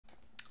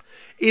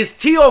Is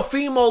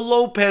Teofimo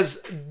Lopez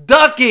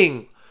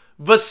ducking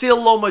Vasyl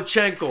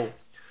Lomachenko?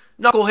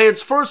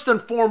 Knuckleheads, first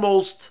and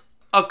foremost,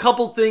 a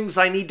couple things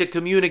I need to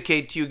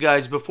communicate to you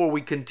guys before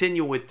we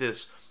continue with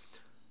this.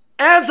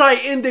 As I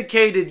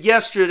indicated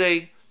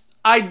yesterday,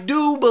 I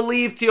do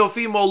believe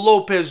Teofimo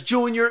Lopez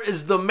Jr.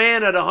 is the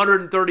man at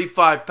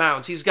 135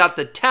 pounds. He's got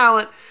the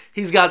talent,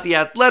 he's got the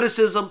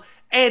athleticism,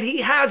 and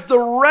he has the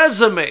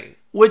resume,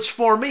 which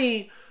for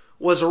me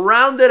was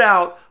rounded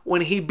out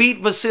when he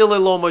beat Vasyl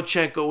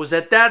Lomachenko. It was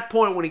at that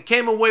point when he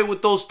came away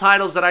with those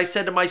titles that I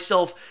said to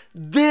myself,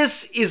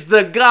 this is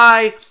the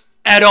guy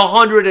at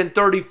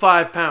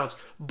 135 pounds.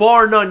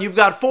 Bar none. You've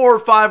got 4 or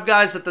 5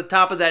 guys at the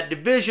top of that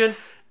division.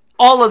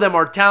 All of them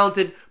are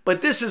talented,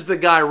 but this is the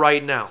guy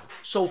right now.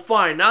 So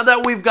fine, now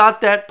that we've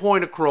got that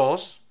point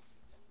across,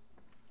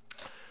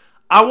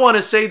 I want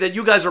to say that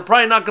you guys are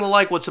probably not going to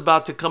like what's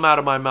about to come out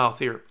of my mouth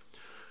here.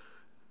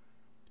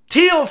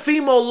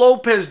 Teofimo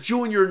Lopez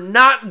Jr.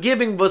 not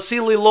giving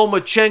Vasyl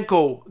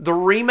Lomachenko the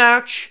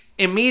rematch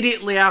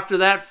immediately after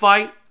that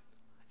fight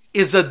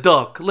is a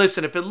duck.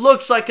 Listen, if it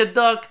looks like a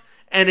duck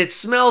and it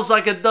smells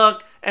like a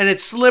duck and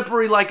it's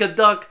slippery like a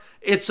duck,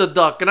 it's a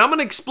duck. And I'm going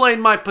to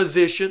explain my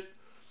position.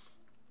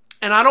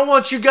 And I don't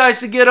want you guys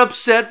to get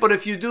upset, but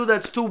if you do,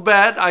 that's too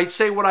bad. I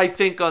say what I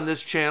think on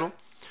this channel.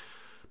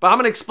 But I'm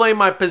going to explain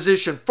my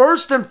position.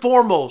 First and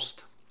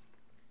foremost,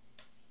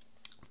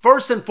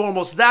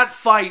 that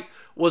fight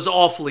was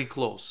awfully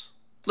close.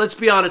 Let's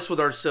be honest with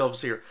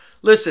ourselves here.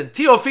 Listen,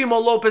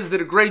 Teofimo Lopez did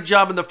a great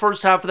job in the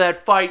first half of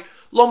that fight.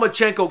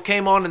 Lomachenko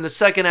came on in the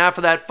second half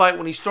of that fight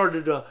when he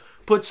started to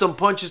put some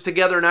punches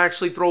together and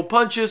actually throw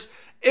punches.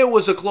 It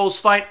was a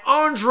close fight.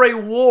 Andre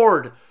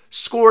Ward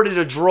scored it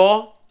a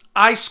draw.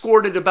 I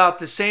scored it about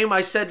the same. I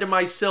said to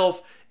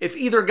myself, if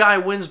either guy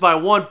wins by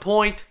 1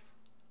 point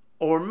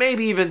or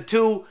maybe even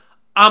 2,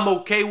 I'm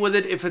okay with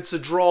it. If it's a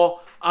draw,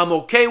 I'm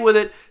okay with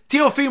it.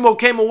 Teofimo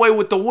came away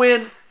with the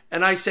win.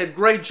 And I said,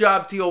 great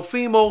job,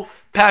 Teofimo.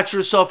 Pat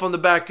yourself on the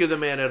back. You're the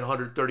man at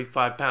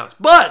 135 pounds.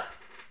 But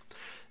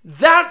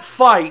that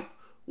fight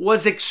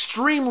was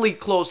extremely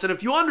close. And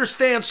if you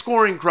understand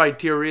scoring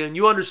criteria and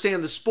you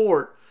understand the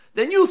sport,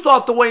 then you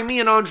thought the way me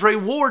and Andre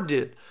Ward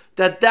did,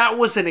 that that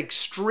was an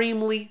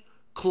extremely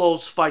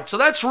close fight. So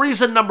that's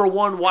reason number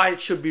 1 why it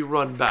should be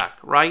run back,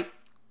 right?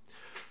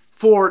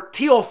 For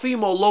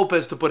Teofimo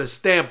Lopez to put a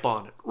stamp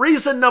on it.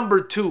 Reason number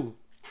 2.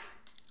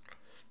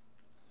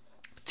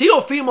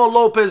 Teofimo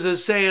Lopez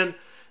is saying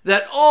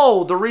that,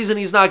 oh, the reason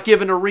he's not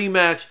giving a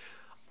rematch,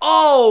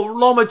 oh,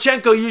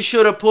 Lomachenko, you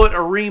should have put a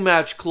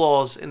rematch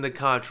clause in the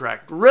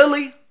contract.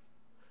 Really?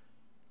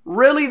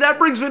 Really? That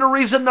brings me to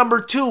reason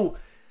number 2.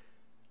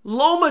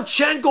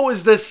 Lomachenko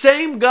is the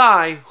same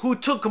guy who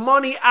took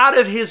money out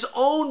of his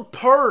own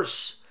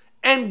purse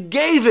and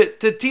gave it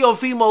to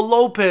Teofimo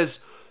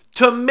Lopez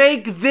to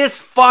make this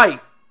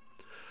fight.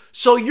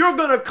 So you're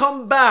going to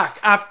come back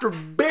after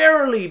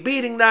barely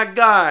beating that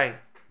guy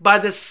by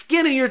the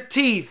skin of your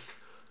teeth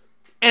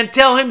and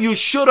tell him you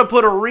should have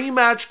put a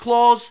rematch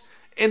clause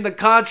in the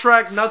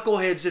contract?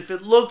 Knuckleheads, if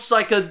it looks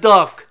like a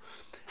duck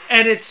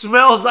and it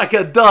smells like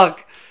a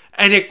duck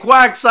and it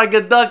quacks like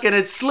a duck and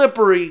it's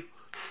slippery,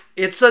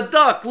 it's a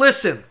duck.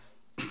 Listen,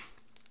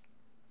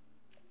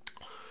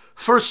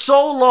 for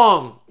so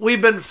long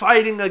we've been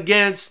fighting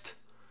against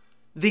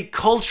the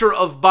culture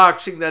of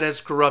boxing that has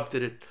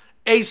corrupted it.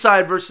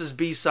 A-side versus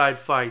B-side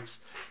fights.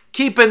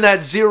 Keeping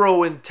that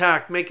 0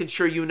 intact, making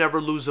sure you never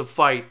lose a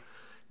fight.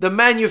 The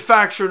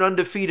manufactured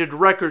undefeated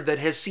record that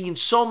has seen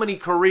so many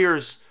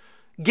careers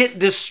get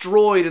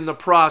destroyed in the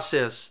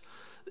process.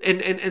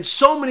 And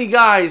so many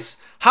guys,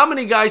 how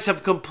many guys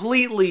have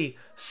completely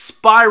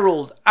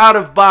spiraled out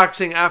of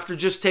boxing after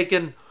just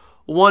taking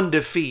 1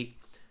 defeat?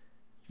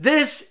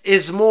 This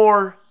is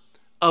more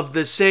of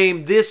the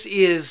same. This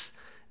is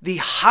the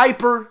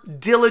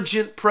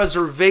hyper-diligent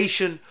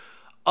preservation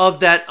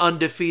of that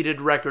undefeated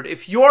record.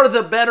 If you're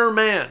the better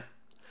man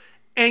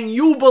and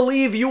you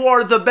believe you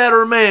are the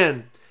better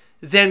man,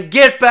 then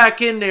get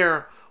back in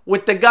there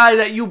with the guy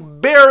that you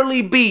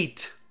barely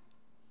beat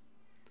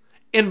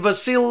in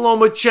Vasyl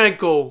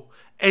Lomachenko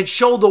and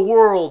show the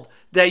world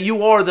that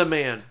you are the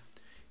man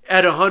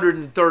at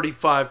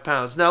 135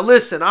 pounds. Now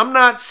listen, I'm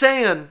not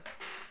saying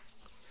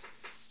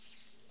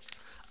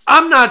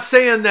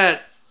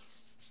that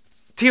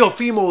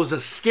Teofimo is a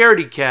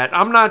scaredy cat.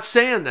 I'm not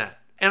saying that.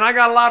 And I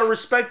got a lot of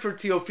respect for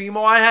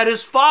Teofimo. I had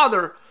his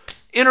father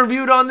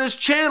interviewed on this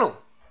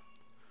channel.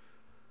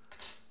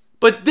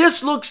 But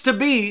this looks to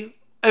be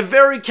a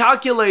very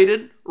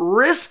calculated,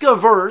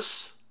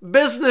 risk-averse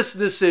business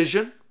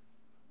decision.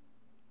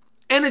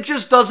 And it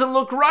just doesn't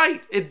look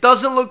right. It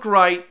doesn't look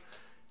right.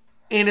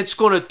 And it's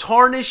going to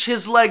tarnish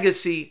his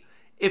legacy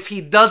if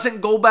he doesn't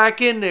go back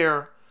in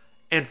there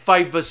and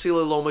fight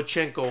Vasyl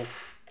Lomachenko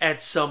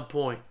at some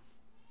point.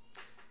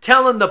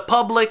 Telling the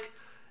public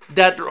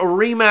that a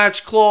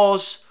rematch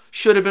clause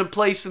should have been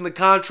placed in the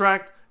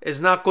contract is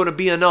not going to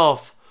be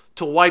enough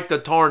to wipe the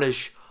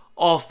tarnish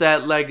off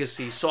that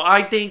legacy. So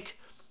I think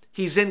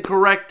he's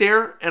incorrect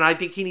there, and I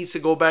think he needs to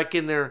go back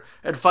in there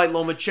and fight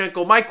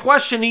Lomachenko. My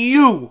question to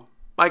you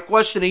My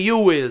question to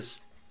you is,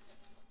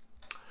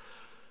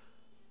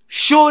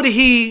 should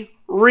he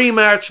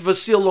rematch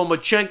Vasyl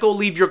Lomachenko?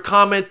 Leave your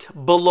comment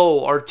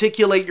below.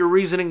 Articulate your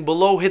reasoning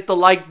below. Hit the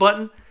like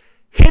button.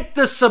 Hit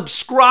the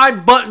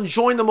subscribe button.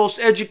 Join the most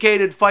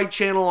educated fight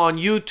channel on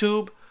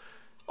YouTube.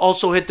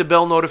 Also hit the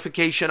bell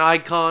notification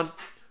icon.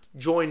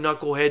 Join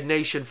Knucklehead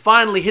Nation.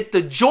 Finally, hit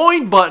the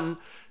join button.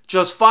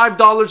 Just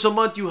 $5 a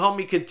month. You help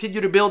me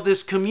continue to build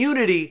this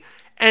community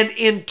and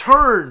in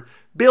turn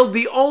build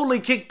the only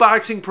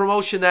kickboxing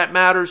promotion that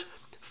matters,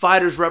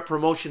 FightersRep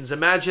Promotions.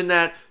 Imagine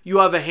that you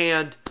have a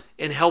hand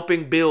in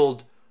helping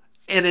build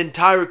an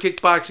entire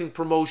kickboxing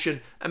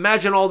promotion.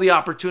 Imagine all the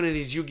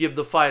opportunities you give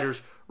the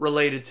fighters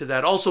related to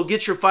that. Also,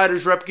 get your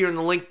FightersRep gear in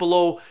the link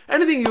below.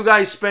 Anything you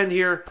guys spend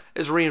here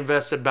is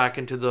reinvested back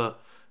into the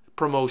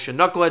promotion.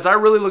 Knuckleheads, I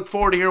really look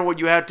forward to hearing what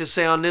you have to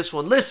say on this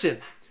one. Listen,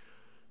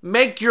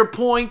 make your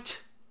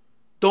point.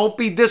 Don't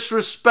be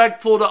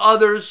disrespectful to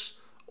others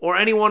or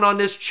anyone on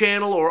this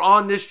channel or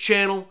on this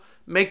channel.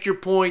 Make your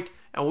point,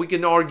 and we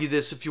can argue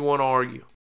this if you want to argue.